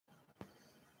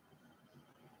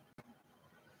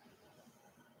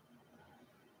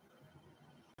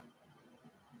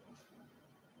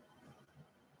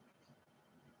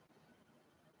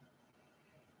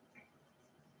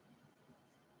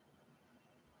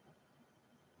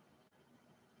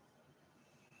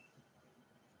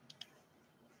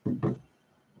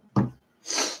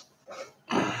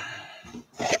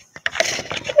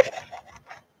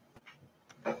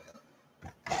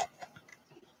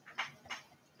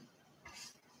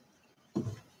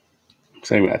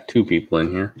So we got 2 people in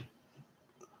here.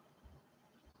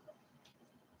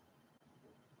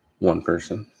 1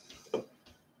 person.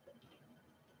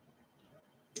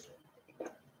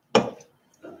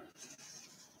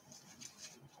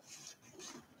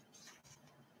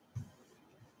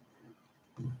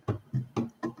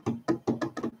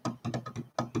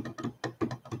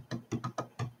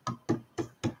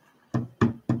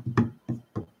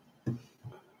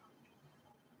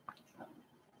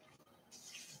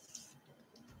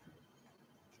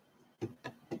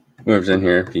 Whoever's in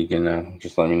here, if you can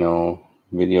just let me know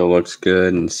video looks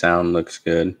good and sound looks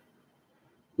good,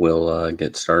 we'll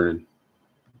get started.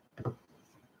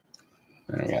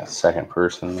 I got a 2nd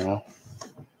person now.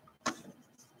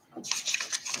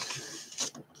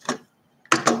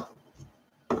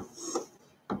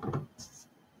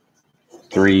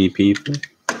 Three people.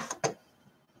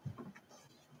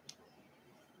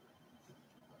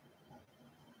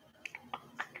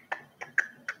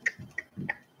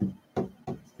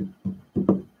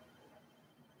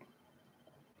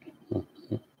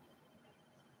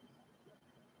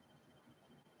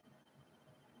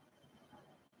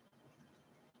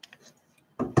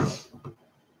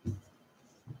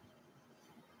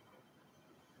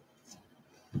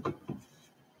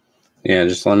 Yeah,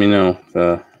 just let me know if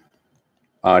the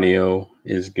audio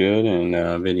is good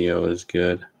and video is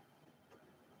good.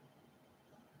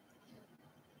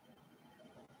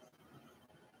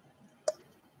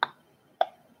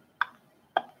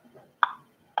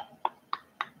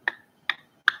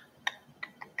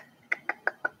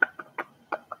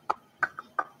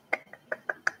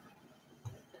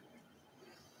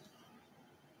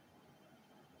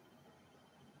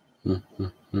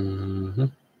 Mm-hmm.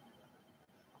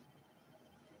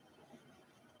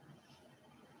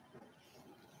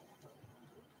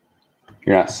 If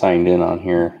you're not signed in on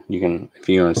here, you can, if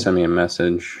you want to send me a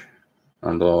message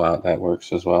on Blowout, that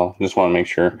works as well. Just want to make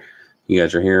sure you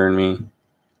guys are hearing me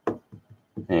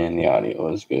and the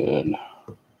audio is good.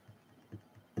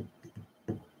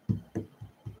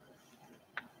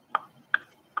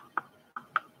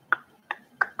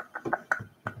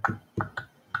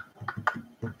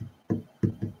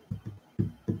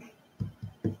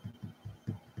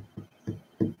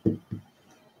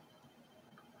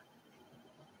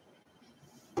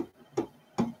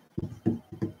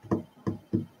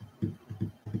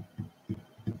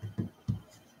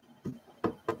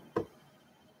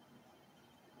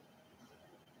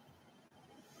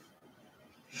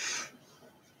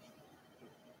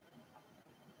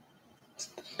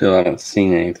 Still haven't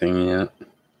seen anything yet.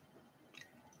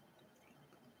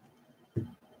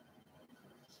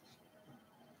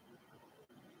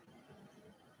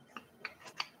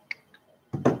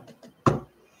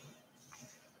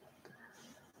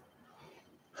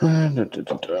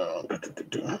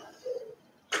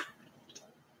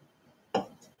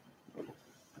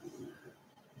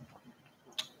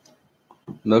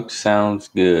 Looks, sounds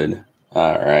good.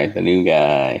 All right, the new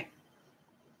guy.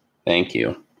 Thank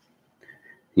you.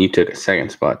 You took a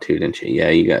 2nd spot too, didn't you? Yeah,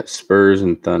 you got Spurs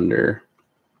and Thunder.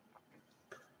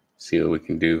 See what we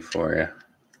can do for you.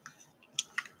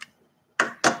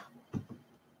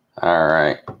 All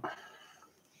right.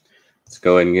 Let's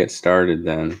go ahead and get started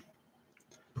then.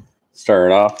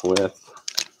 Start off with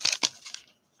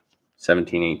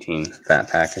 1718 Fat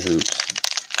Pack of Hoops.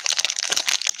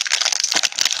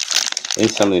 At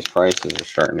least some of these prices are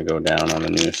starting to go down on the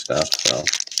new stuff, so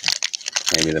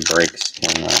maybe the breaks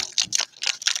can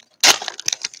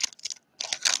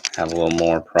have a little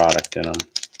more product in them.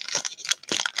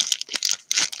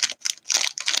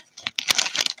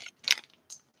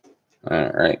 All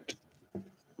right.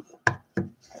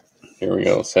 Here we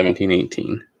go.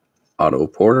 1718. Otto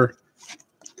Porter,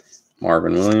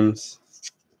 Marvin Williams,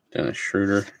 Dennis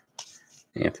Schroeder,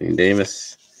 Anthony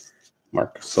Davis,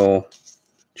 Marc Gasol,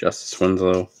 Justice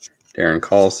Winslow, Darren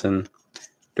Collison,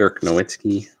 Dirk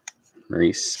Nowitzki,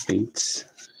 Maurice Spates,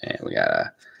 and we got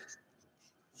a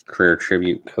career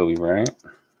tribute Kobe Bryant,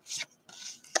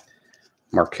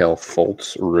 Markelle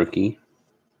Fultz rookie,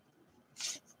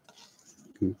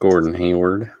 Gordon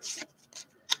Hayward,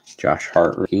 Josh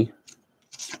Hart rookie,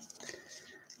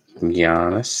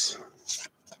 Giannis,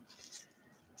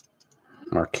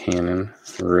 Mark Cannon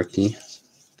rookie,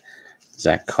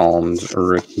 Zach Collins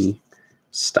rookie,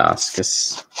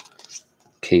 Stauskas,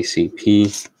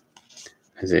 KCP,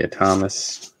 Isaiah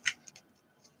Thomas,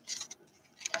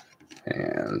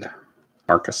 and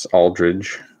Marcus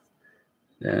Aldridge.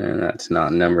 And that's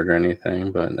not numbered or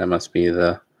anything, but that must be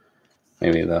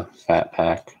maybe the Fat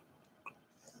Pack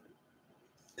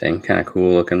thing. Kind of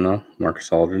cool looking though.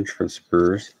 Marcus Aldridge for the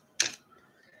Spurs.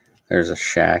 There's a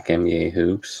Shaq NBA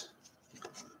Hoops.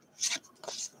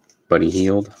 Buddy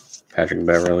Hield, Patrick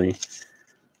Beverly,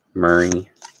 Murray,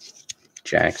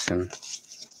 Jackson,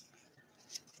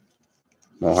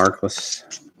 Mo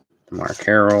Harkless, DeMar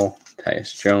Carroll,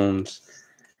 Tyus Jones,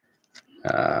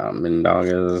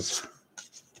 Mendogas,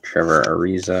 Trevor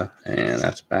Ariza, and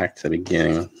that's back to the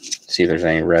beginning. See if there's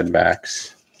any red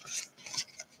backs.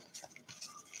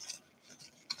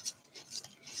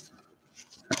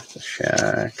 That's a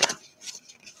Shaq.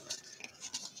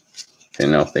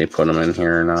 Didn't know if they put them in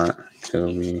here or not.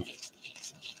 Kobe.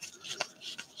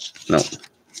 Nope.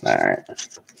 All right.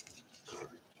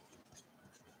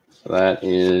 So that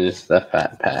is the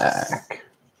Fat Pack.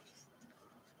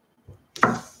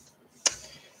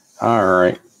 All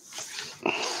right.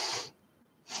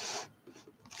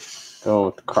 Go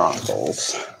with the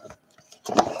Chronicles.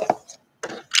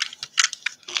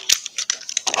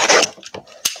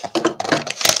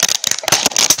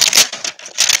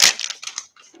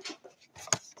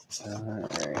 All right.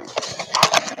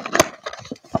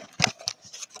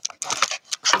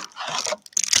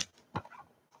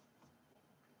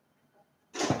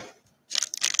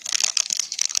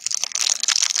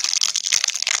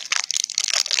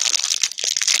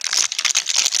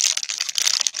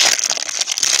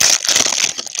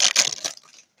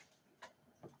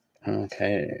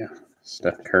 Okay,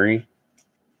 Steph Curry,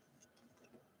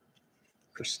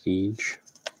 Prestige,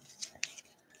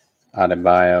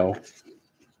 Adebayo,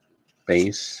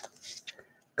 base,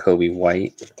 Kobe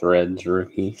White, Threads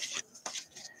rookie,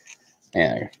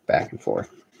 and back and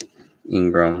forth.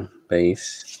 Ingram,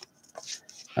 base,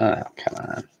 come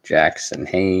on, Jackson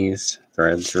Hayes,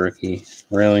 Threads rookie,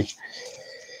 really?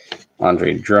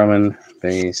 Andre Drummond,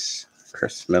 base,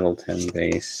 Chris Middleton,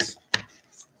 base.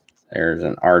 There's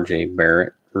an RJ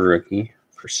Barrett rookie,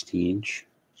 Prestige.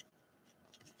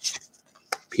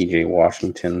 PJ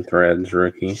Washington, Threads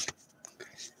rookie.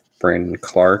 Brandon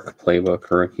Clark,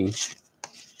 playbook rookie.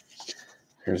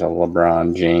 There's a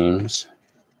LeBron James.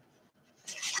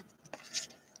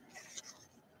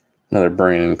 Another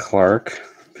Brandon Clark,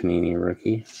 Panini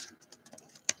rookie.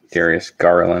 Darius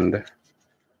Garland,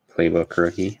 playbook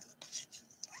rookie.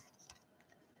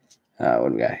 What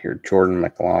do we got here? Jordan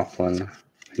McLaughlin,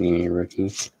 Panini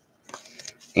rookie.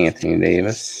 Anthony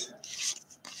Davis.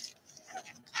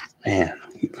 Man,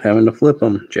 keep having to flip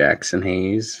them. Jackson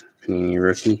Hayes, Panini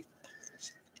rookie.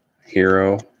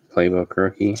 Hero, playbook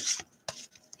rookie.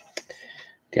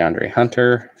 DeAndre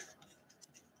Hunter.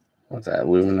 What's that?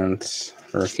 Luminance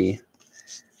rookie.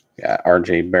 Got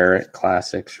RJ Barrett,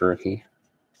 Classics rookie.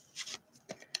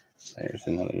 There's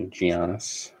another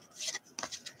Giannis.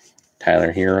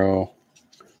 Tyler Hero,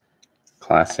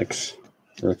 Classics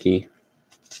rookie.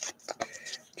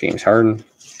 James Harden.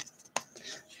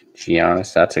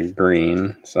 Giannis, that's a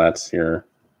green, so that's your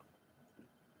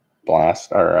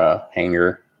blast or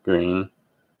hanger green.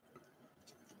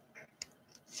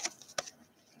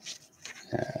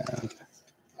 And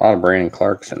a lot of Brandon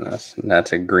Clarks in this. And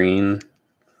that's a green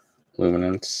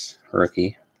Luminance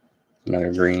rookie.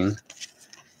 Another green.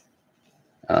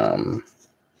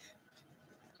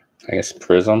 I guess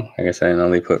Prism. I guess I didn't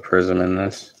know they put Prism in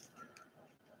this.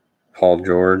 Paul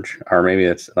George. Or maybe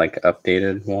it's like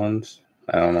updated ones.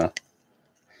 I don't know.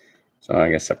 So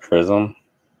I guess a Prism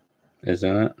is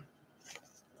in it.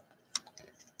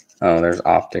 Oh, there's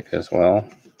Optic as well.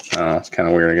 It's kind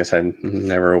of weird. I guess I'd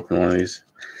never opened one of these.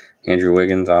 Andrew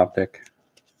Wiggins Optic.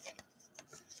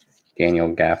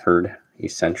 Daniel Gafford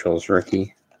Essentials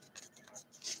rookie.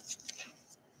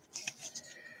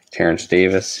 Terrence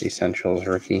Davis Essentials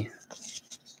rookie.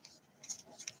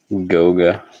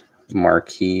 Goga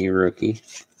Marquee rookie.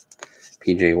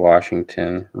 PJ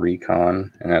Washington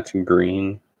Recon, and that's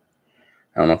green.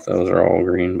 I don't know if those are all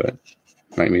green, but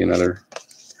might be another.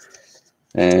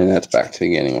 And that's back to the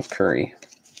beginning with Curry.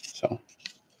 So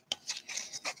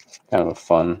kind of a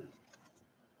fun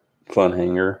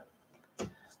hanger.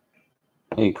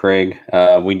 Hey Craig,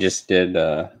 we just did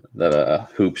the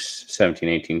Hoops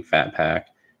 17-18 Fat Pack.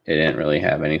 It didn't really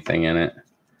have anything in it.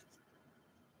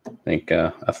 I think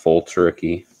a Fultz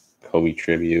rookie, Kobe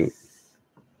tribute.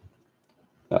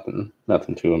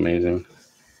 Nothing too amazing.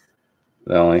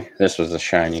 This was a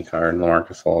shiny card,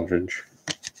 LaMarcus Aldridge.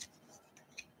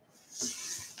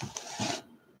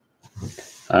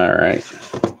 All right,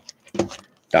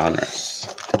 Donruss.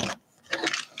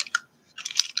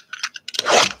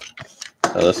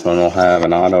 So this one will have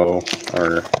an auto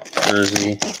or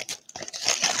jersey.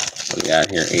 What we got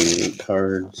here? 88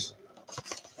 cards.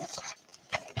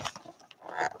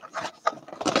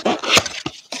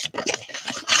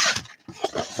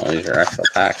 Oh, these are actual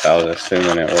packs. I was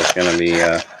assuming it was going to be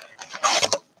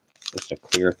just a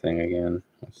clear thing again.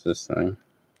 What's this thing?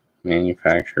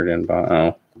 Manufactured in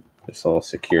This little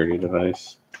security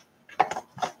device.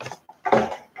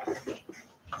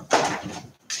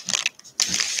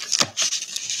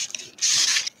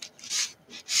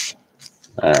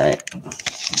 All right.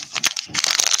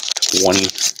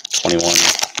 2021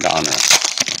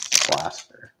 Donruss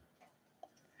Blaster.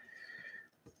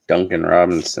 Duncan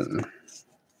Robinson.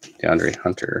 DeAndre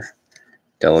Hunter.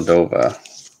 Deladova.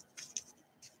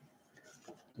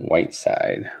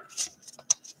 Whiteside.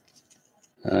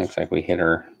 Looks like we hit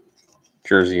our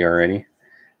jersey already.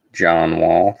 John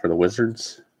Wall for the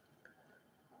Wizards.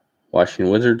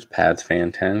 Washington Wizards, Pats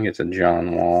fan 10 gets a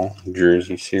John Wall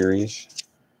jersey series.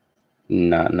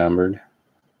 Not numbered.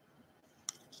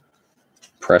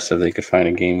 Impressive they could find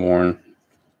a game-worn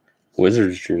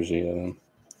Wizards jersey of him.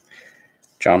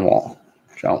 John Wall.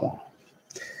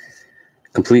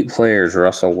 Complete players,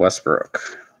 Russell Westbrook.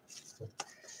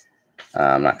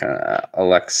 I'm not going to...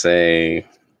 Alexei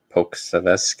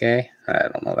Pokusevski. I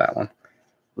don't know that one.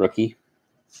 Rookie.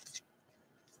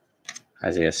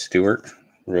 Isaiah Stewart.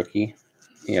 Rookie.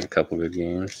 He had a couple good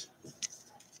games.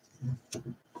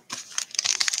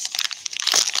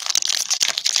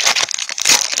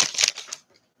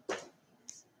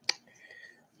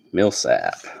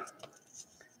 Millsap.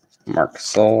 Marc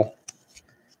Gasol.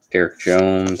 Derek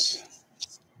Jones.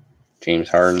 James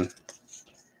Harden.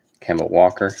 Kemba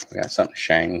Walker. We got something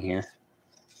shiny here.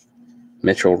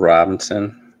 Mitchell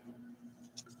Robinson.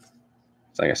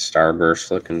 It's like a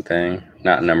starburst looking thing.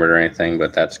 Not numbered or anything,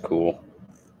 but that's cool.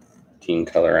 Team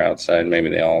color outside. Maybe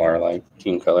they all are like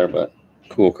team color, but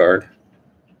cool card.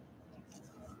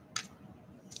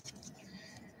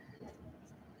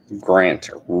 Grant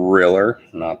Riller,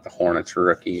 not the Hornets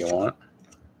rookie you want.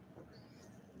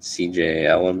 CJ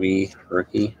Ellaby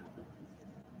rookie.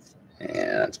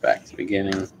 And it's back to the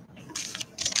beginning.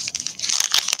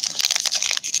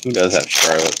 Who does have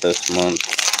Charlotte this month?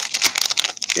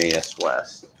 JS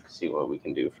West. See what we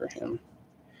can do for him.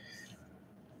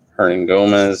 Hernan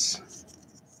Gomez.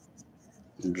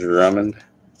 Drummond.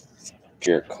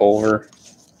 Jarrett Culver.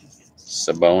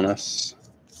 Sabonis.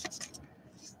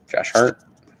 Josh Hart.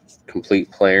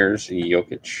 Complete players.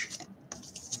 Jokic.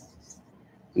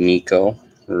 Nico.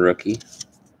 Rookie.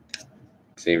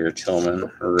 Xavier Tillman.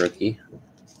 Rookie.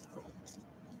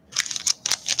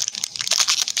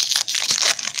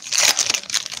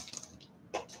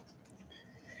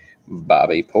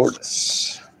 Bobby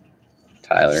Portis.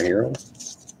 Tyler Hero.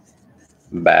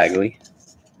 Bagley.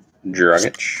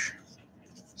 Dragic.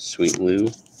 Sweet Lou.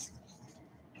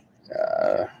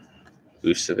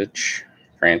 Vucevic.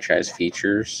 Franchise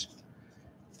features.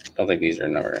 I don't think these are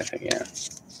numbered. I think, yeah.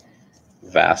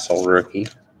 Vassell rookie.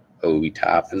 Obi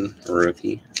Toppin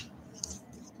rookie.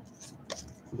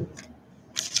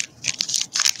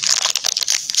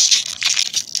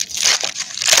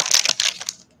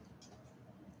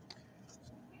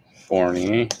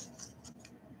 Fournier.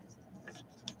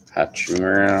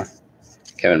 Hachimura.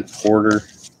 Kevin Porter.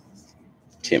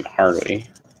 Tim Hardaway.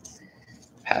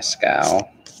 Pascal.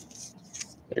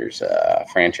 There's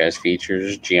franchise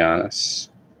features. Giannis.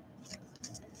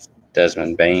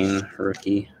 Desmond Bain,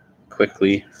 rookie.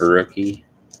 Quickly, rookie.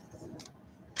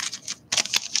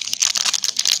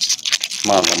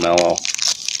 Come on, LaMelo.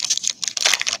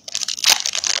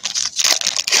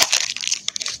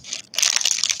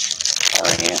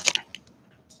 Durant.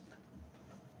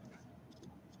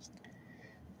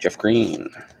 Jeff Green.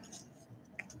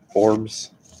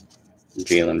 Forbes.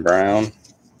 Jaylen Brown.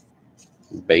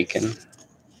 Bacon.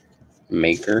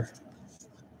 Maker.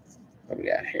 What do we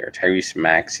got here? Tyrese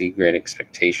Maxey, Great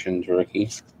Expectations rookie.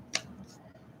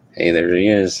 Hey, there he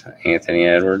is. Anthony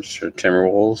Edwards for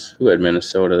Timberwolves. Who had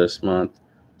Minnesota this month?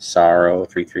 Sorrow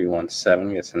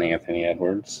 3317 gets an Anthony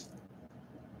Edwards.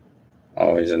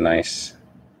 Always a nice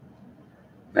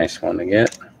one to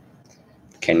get.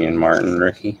 Kenyon Martin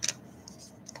rookie.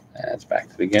 That's back to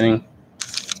the beginning.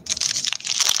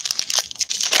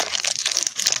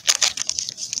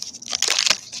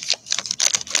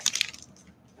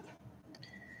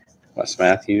 Wes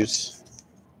Matthews,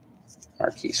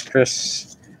 Marquise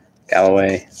Chris,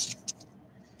 Galloway,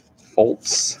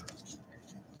 Fultz,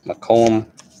 McCollum,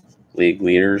 league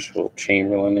leaders, Will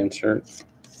Chamberlain insert,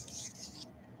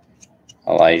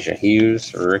 Elijah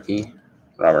Hughes, rookie,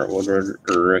 Robert Woodward,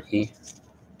 rookie.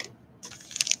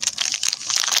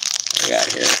 We got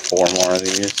here 4 more of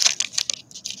these.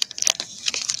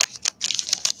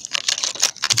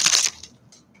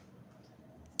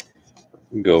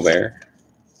 Gobert.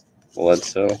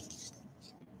 Bledsoe,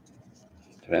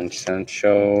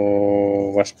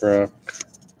 DiVincenzo, Westbrook,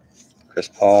 Chris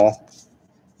Paul.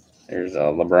 There's a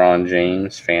LeBron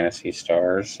James Fantasy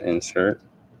Stars insert.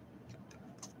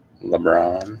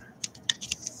 LeBron.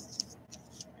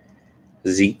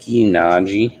 Zeke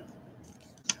Naji,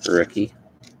 rookie.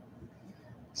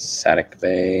 Saddiq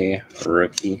Bey,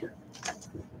 rookie.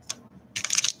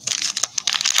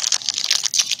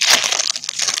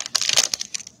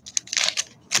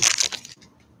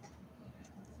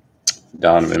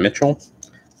 Donovan Mitchell,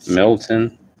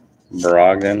 Milton,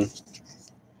 Brogdon,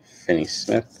 Finney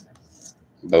Smith,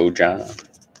 Bojan,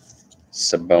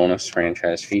 Sabonis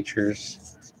franchise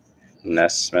features,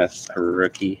 Nesmith, a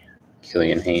rookie,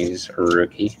 Killian Hayes, a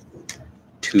rookie,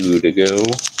 2 to go.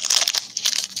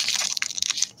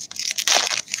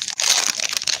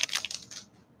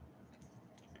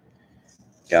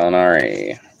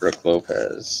 Gallinari, Brook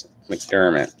Lopez,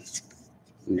 McDermott,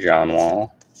 John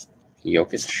Wall,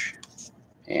 Jokic,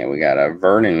 and we got a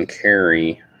Vernon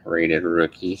Carey rated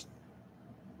rookie,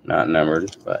 not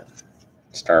numbered, but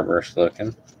Starburst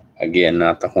looking. Again,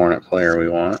 not the Hornet player we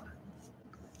want.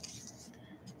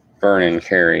 Vernon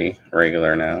Carey,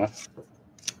 regular now.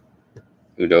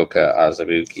 Udoka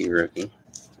Azubuike, rookie.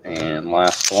 And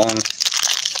last one.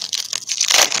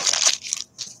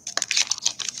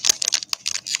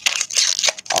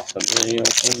 Possibly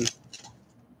open.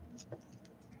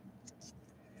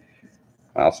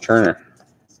 Miles Turner.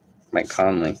 Mike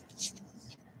Conley.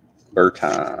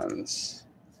 Bertans.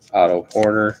 Otto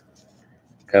Porter.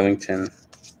 Covington.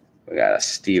 We got a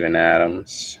Steven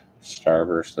Adams.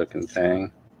 Starburst looking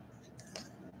thing.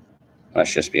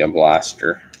 Must just be a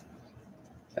blaster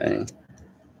thing.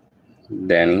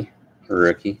 Denny,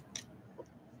 rookie.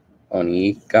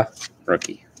 Onyeka,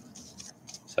 rookie.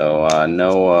 So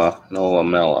no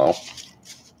LaMelo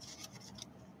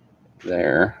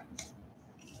there.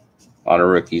 A lot of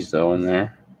rookies though in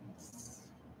there.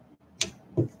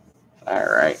 All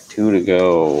right, 2 to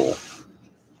go.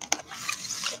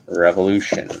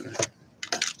 Revolution.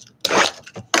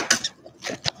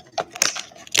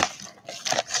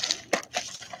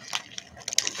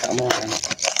 Come on.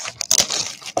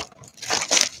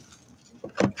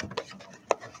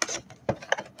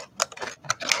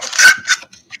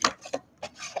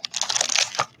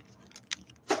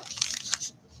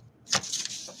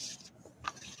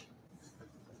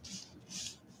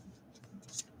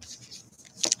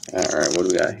 All right, what do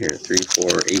we got here? 3, 4,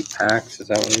 8 packs. Is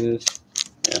that what it is?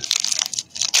 Yeah.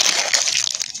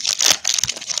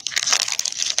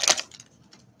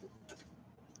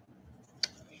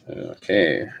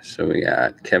 Okay, so we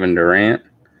got Kevin Durant.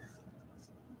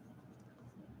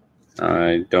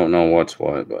 I don't know what's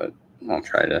what, but I'll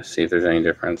try to see if there's any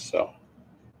difference. So,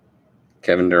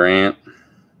 Kevin Durant,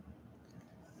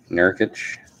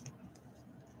 Nurkic,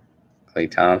 Klay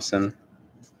Thompson.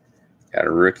 Got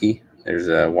a rookie. There's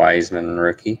a Wiseman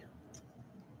rookie.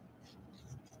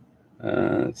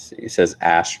 Let's see. It says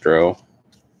Astro.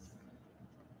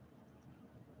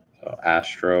 So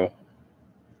Astro,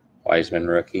 Wiseman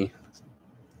rookie.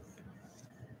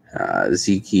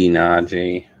 Zeke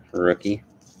Naji rookie.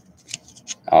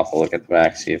 I'll have to look at the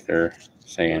back, see if they're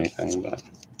saying anything, but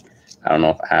I don't know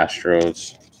if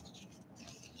Astro's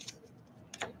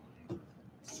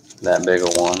that big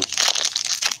a one.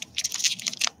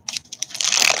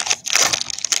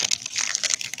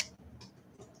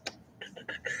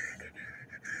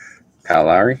 Kyle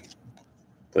Lowry,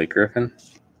 Blake Griffin,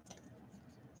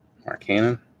 Mark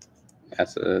Cannon.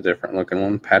 That's a different looking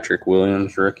one. Patrick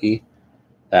Williams rookie.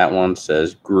 That one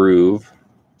says Groove.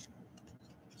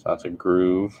 So that's a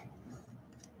Groove.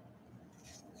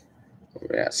 We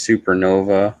got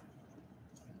Supernova,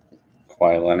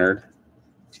 Kawhi Leonard.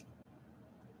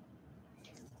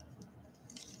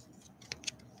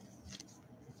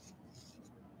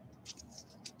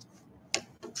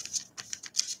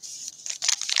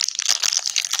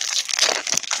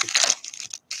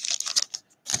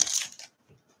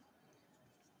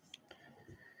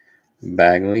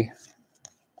 Bagley,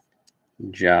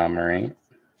 Ja Morant,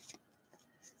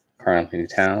 Karl-Anthony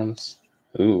Towns.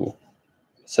 Ooh.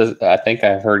 It says, I think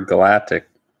I heard Galactic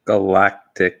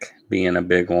being a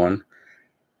big one.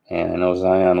 And I know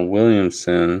Zion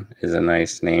Williamson is a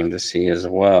nice name to see as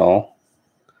well.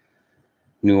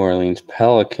 New Orleans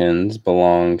Pelicans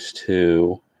belongs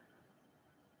to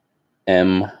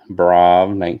M. Brav,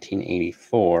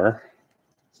 1984.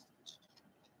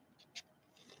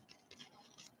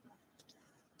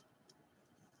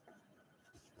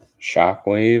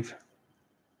 Shockwave.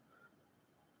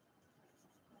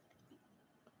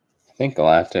 I think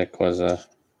Galactic was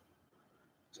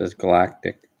says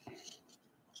Galactic.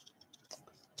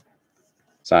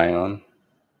 Zion.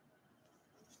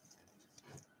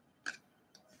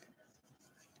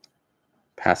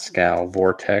 Pascal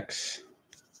Vortex.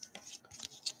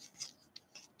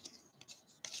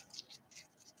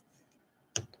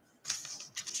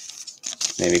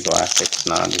 Maybe Galactic's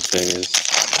not as big as.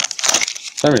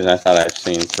 For some reason, I thought I've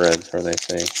seen threads where they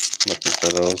say looking for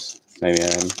those. Maybe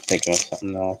I'm thinking of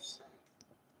something else.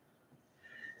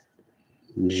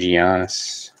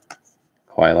 Giannis,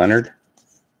 Kawhi Leonard,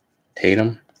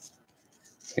 Tatum.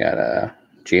 Got a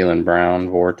Jaylen Brown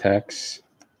Vortex.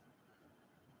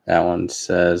 That one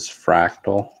says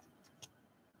Fractal.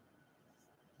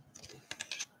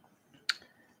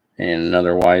 And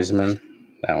another Wiseman.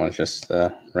 That one's just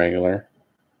the regular.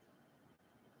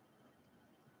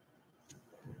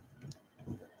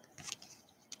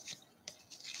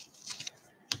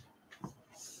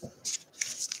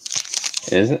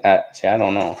 Is it? See, I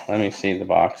don't know. Let me see the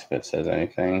box if it says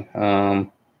anything.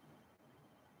 No,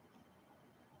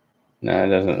 it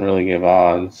doesn't really give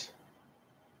odds.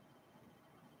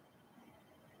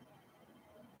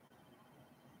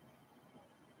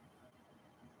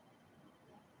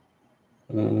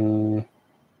 Maybe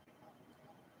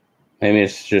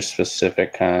it's just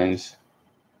specific kinds.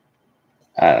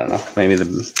 I don't know. Maybe the.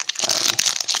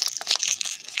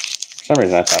 For some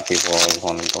reason, I thought people always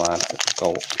wanted galactic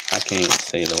gold. I can't even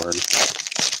say the word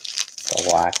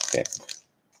galactic.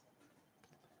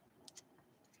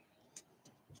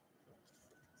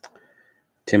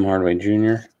 Tim Hardaway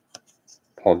Jr.,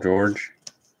 Paul George,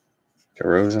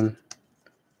 DeRozan.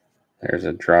 There's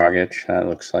a Dragic. That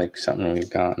looks like something we've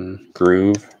gotten.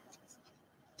 Groove.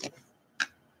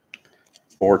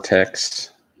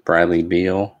 Vortex. Bradley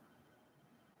Beal.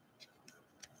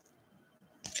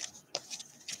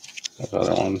 Those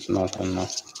other ones, nothing.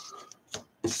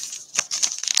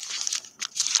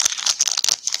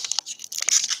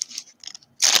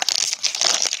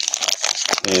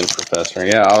 And Professor.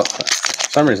 Yeah, for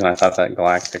some reason I thought that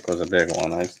Galactic was a big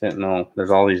one. I just didn't know.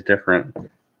 There's all these different,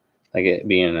 like it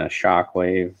being a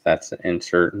shockwave, that's an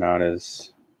insert, not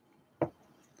as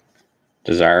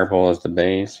desirable as the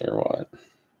base or what.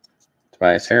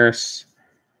 Tobias Harris,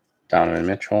 Donovan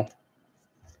Mitchell,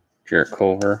 Jarrett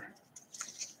Culver.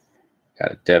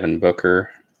 Got a Devin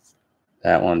Booker.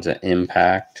 That one's an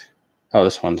Impact. Oh,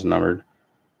 this one's numbered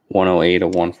 108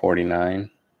 of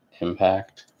 149.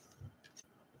 Impact.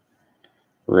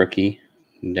 Rookie,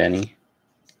 Denny.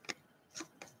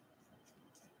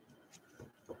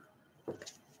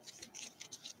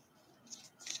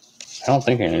 I don't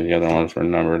think any of the other ones were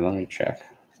numbered. Let me check.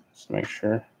 Just to make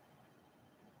sure.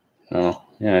 No.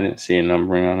 Yeah, I didn't see a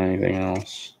numbering on anything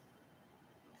else.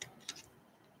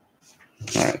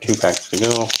 All right, 2 packs to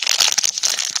go.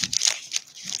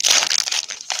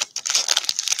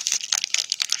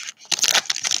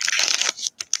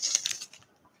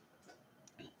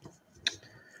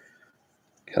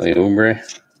 Kelly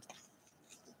Oubre,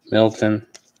 Milton,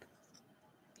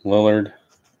 Lillard.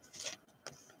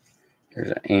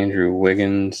 There's an Andrew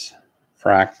Wiggins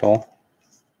Fractal.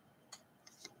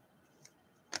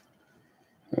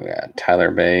 We got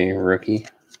Tyler Bay rookie.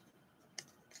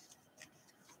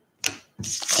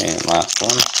 And last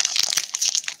one.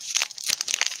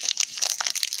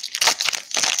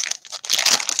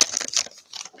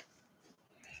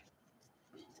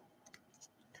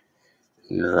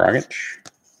 Dragic,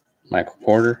 Michael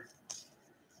Porter,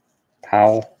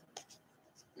 Powell.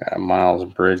 Got Miles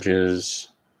Bridges.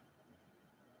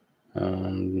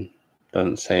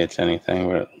 Doesn't say it's anything,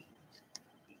 but it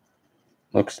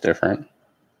looks different.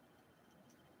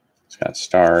 It's got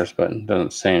stars, but it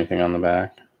doesn't say anything on the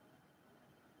back.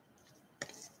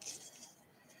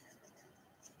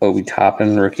 Obi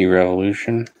Toppin, Rookie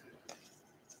Revolution.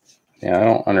 Yeah, I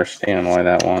don't understand why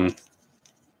that one.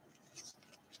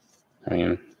 I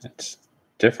mean, it's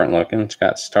different looking. It's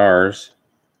got stars.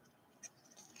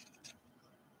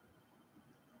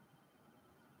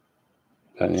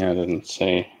 But yeah, it doesn't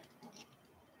say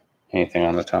anything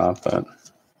on the top, but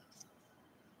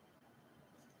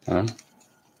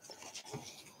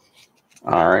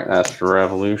all right, that's the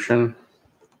Revolution.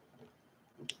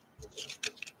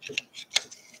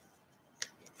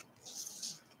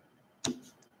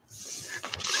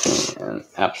 And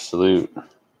Absolute.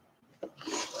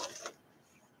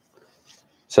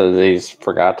 So they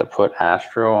forgot to put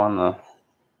Astro on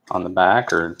the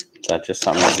back, or is that just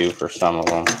something to do for some of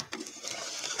them?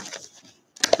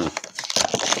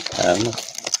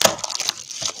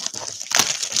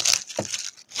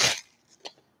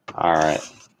 All right,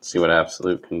 let's see what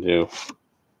Absolute can do.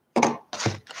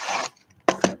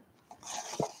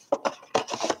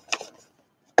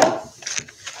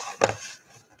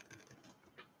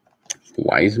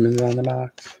 Wiseman's on the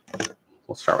box.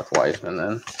 We'll start with Wiseman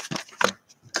then.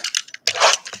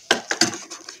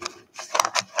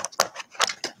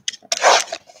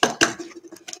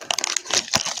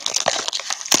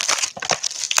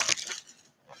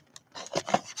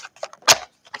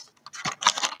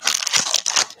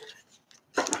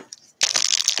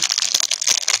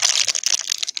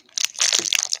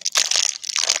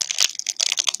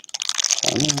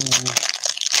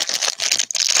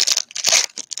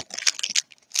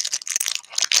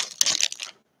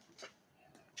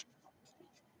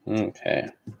 Okay.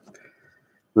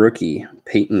 Rookie,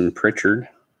 Peyton Pritchard.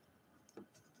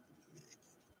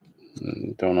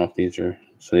 Don't know if these are,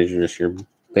 so these are just your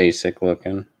basic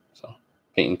looking. So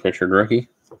Peyton Pritchard rookie.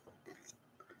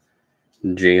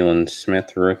 Jalen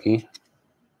Smith rookie.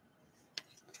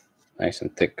 Nice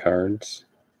and thick cards.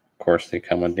 Of course, they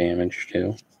come with damage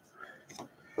too.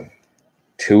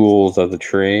 Tools of the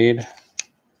trade.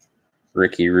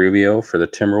 Ricky Rubio for the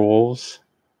Timberwolves.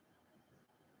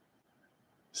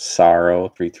 Sorrow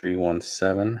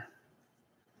 3317.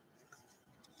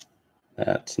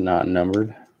 That's not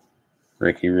numbered.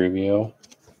 Ricky Rubio.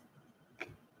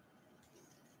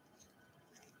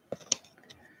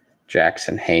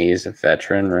 Jackson Hayes, a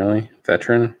veteran, really?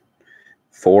 Veteran.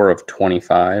 4 of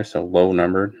 25, so low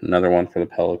numbered. Another one for the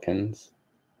Pelicans.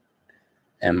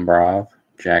 Embrov,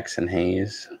 Jackson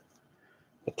Hayes.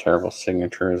 A terrible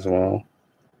signature as well.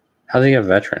 How's he a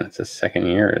veteran? It's his second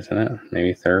year, isn't it?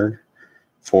 Maybe third.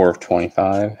 4 of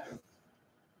 25.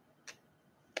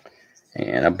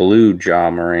 And a blue Ja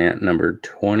Morant, numbered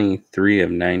 23 of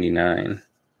 99.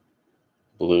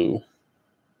 Blue.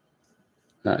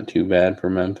 Not too bad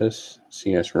for Memphis.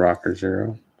 CS Rocker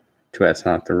 0. Too bad it's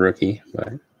not the rookie,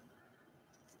 but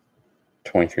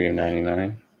 23 of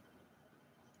 99.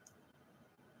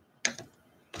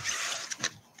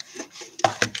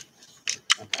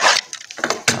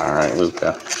 All right,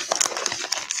 Luka.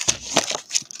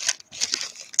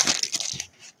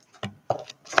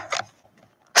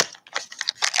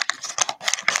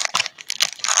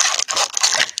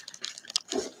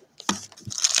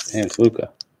 And it's Luka.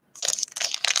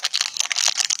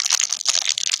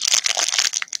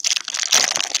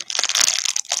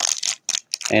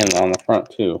 And on the front,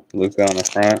 too. Luka on the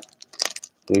front,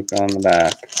 Luka on the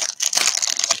back.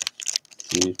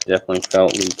 You definitely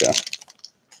felt Luka.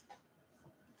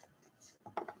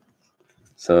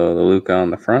 So the Luka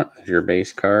on the front is your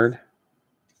base card.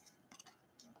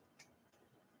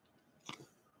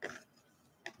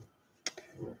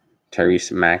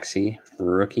 Tyrese Maxey,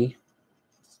 rookie.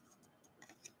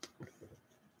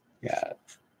 Yeah.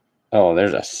 Oh,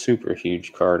 there's a super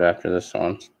huge card after this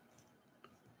one.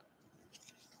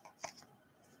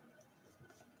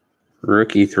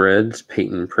 Rookie threads,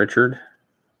 Peyton Pritchard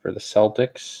for the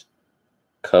Celtics.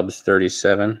 Cubs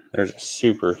 37. There's a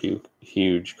super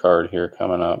huge card here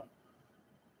coming up.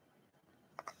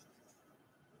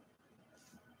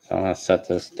 So I'm going to set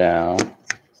this down.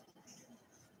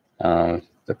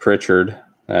 The Pritchard,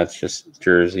 that's just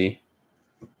jersey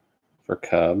for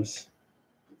Cubs.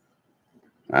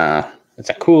 It's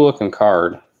a cool looking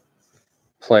card.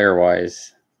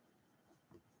 Player-wise,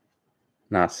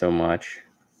 not so much.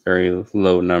 Very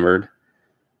low numbered.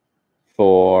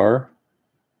 For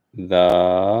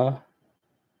the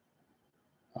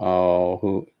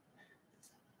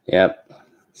yep,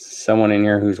 someone in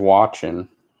here who's watching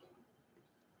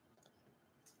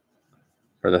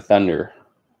for the Thunder.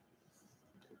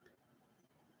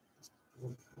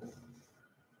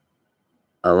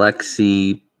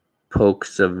 Alexei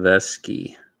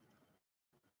Pokusevsky,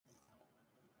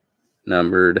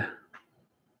 numbered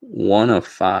 1 of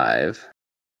 5.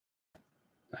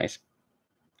 Nice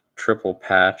triple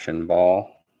patch and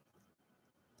ball.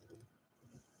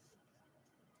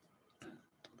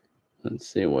 Let's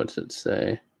see, what's it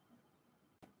say?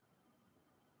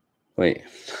 Wait.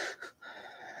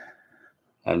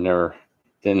 Didn't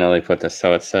know they put this.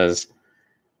 So it says,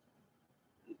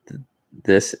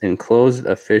 this enclosed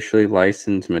officially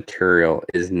licensed material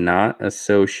is not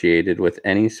associated with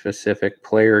any specific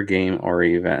player, game, or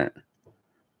event.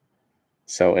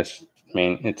 So it's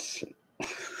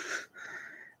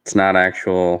not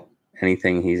actual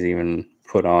anything he's even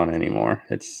put on anymore.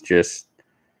 It's just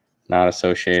not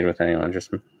associated with anyone,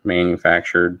 just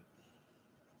manufactured.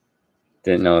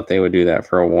 Didn't know that they would do that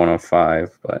for a 1 of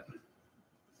 5, but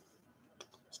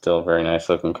still a very nice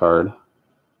looking card.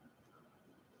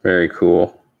 Very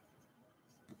cool.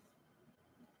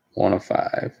 1 of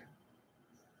 5.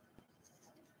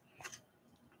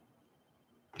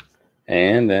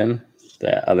 And then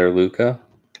the other Luka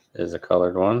is a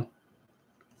colored one.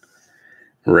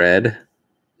 Red,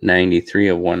 93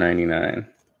 of 199.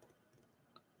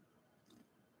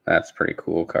 That's a pretty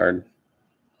cool card.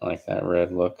 I like that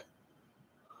red look.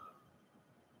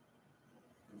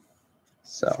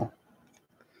 So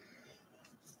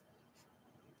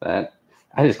that,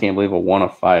 I just can't believe a 1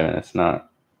 of 5 and it's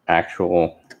not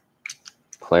actual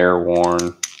player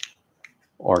worn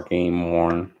or game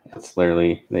worn. It's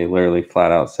literally, they literally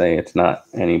flat out say it's not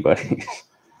anybody's.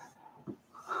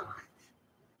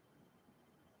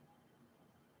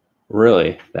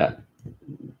 Really, that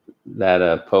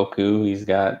Poku, he's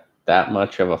got that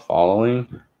much of a following.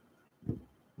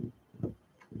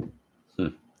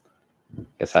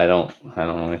 Guess I don't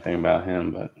know anything about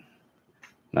him, but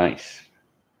nice.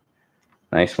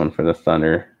 Nice one for the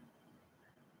Thunder.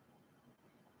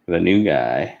 For the new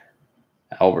guy,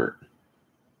 Albert.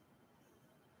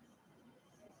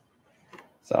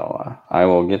 So I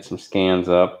will get some scans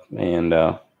up, and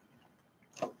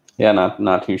yeah,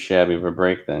 not too shabby of a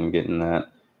break then, getting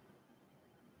that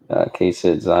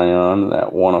K-Sid Zion,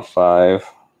 that 1 of 5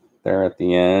 there at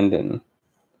the end, and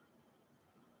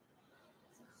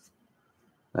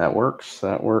that works.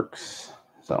 That works.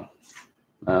 So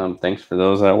thanks for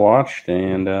those that watched,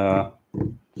 and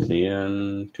see you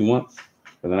in 2 months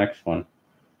for the next one.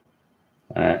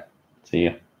 All right. See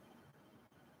you.